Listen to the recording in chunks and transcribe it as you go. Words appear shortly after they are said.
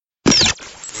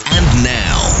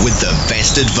with the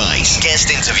best advice, guest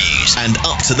interviews, and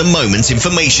up-to-the-moment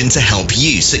information to help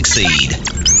you succeed.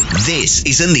 This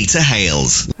is Anita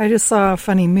Hales. I just saw a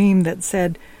funny meme that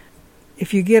said,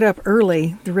 if you get up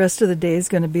early, the rest of the day is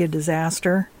going to be a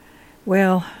disaster.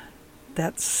 Well,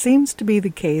 that seems to be the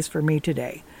case for me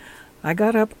today. I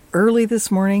got up early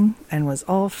this morning and was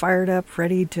all fired up,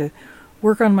 ready to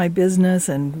work on my business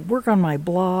and work on my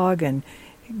blog and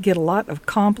get a lot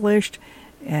accomplished.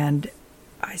 And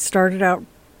I started out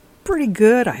pretty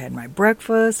good. I had my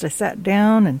breakfast. I sat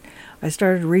down and I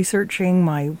started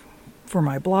researching for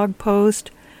my blog post,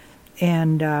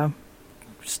 and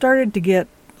started to get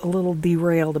a little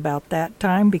derailed about that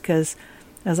time, because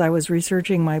as I was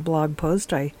researching my blog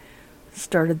post, I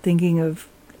started thinking of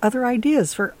other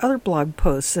ideas for other blog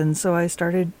posts, and so I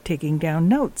started taking down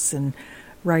notes and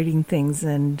writing things,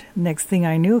 and next thing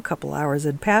I knew, a couple hours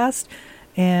had passed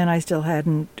and I still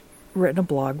hadn't written a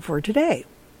blog for today.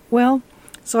 Well,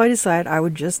 so I decided I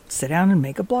would just sit down and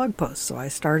make a blog post. So I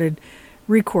started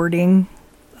recording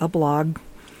a blog,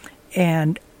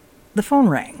 and the phone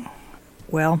rang.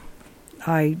 Well,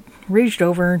 I reached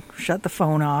over, shut the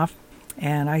phone off,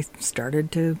 and I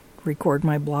started to record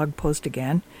my blog post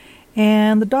again,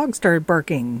 and the dog started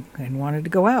barking and wanted to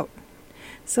go out.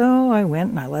 So I went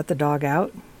and I let the dog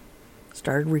out,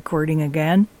 started recording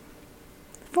again.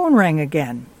 The phone rang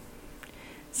again.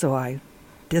 So I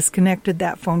disconnected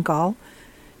that phone call,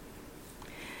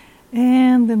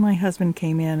 and then my husband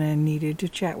came in and needed to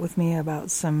chat with me about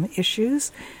some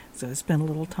issues. So I spent a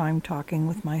little time talking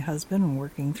with my husband and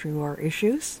working through our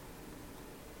issues.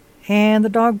 And the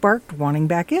dog barked, wanting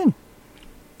back in.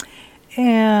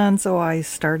 And so I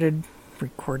started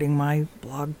recording my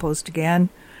blog post again.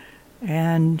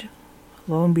 And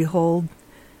lo and behold,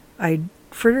 I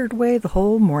frittered away the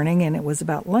whole morning, and it was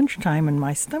about lunchtime and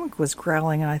my stomach was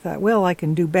growling, and I thought, well, I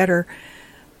can do better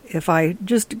if I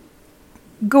just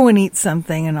go and eat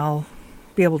something and I'll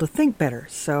be able to think better.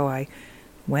 So I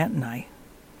went and I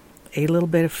ate a little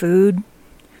bit of food,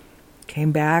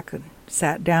 came back and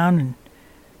sat down and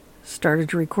started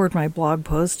to record my blog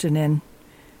post, and then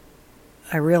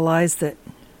I realized that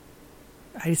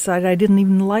I decided I didn't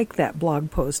even like that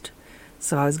blog post,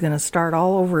 so I was going to start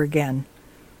all over again.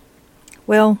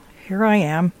 Well, here I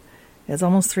am. It's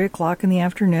almost 3 o'clock in the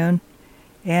afternoon,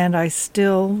 and I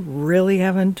still really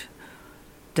haven't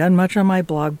done much on my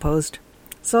blog post.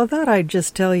 So I thought I'd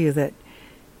just tell you that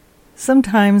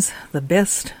sometimes the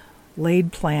best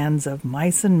laid plans of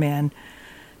mice and men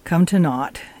come to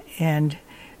naught, and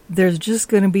there's just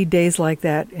going to be days like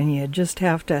that, and you just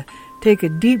have to take a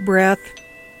deep breath.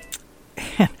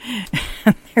 And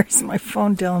there's my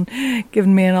phone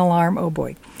giving me an alarm. Oh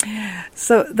boy.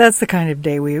 So that's the kind of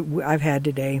day I've had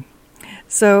today.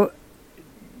 So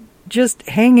just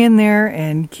hang in there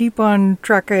and keep on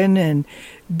trucking and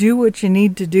do what you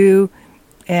need to do.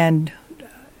 And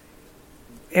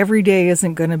every day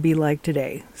isn't going to be like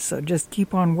today. So just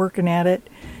keep on working at it.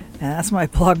 And that's my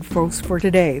blog post for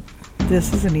today.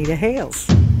 This is Anita Hales.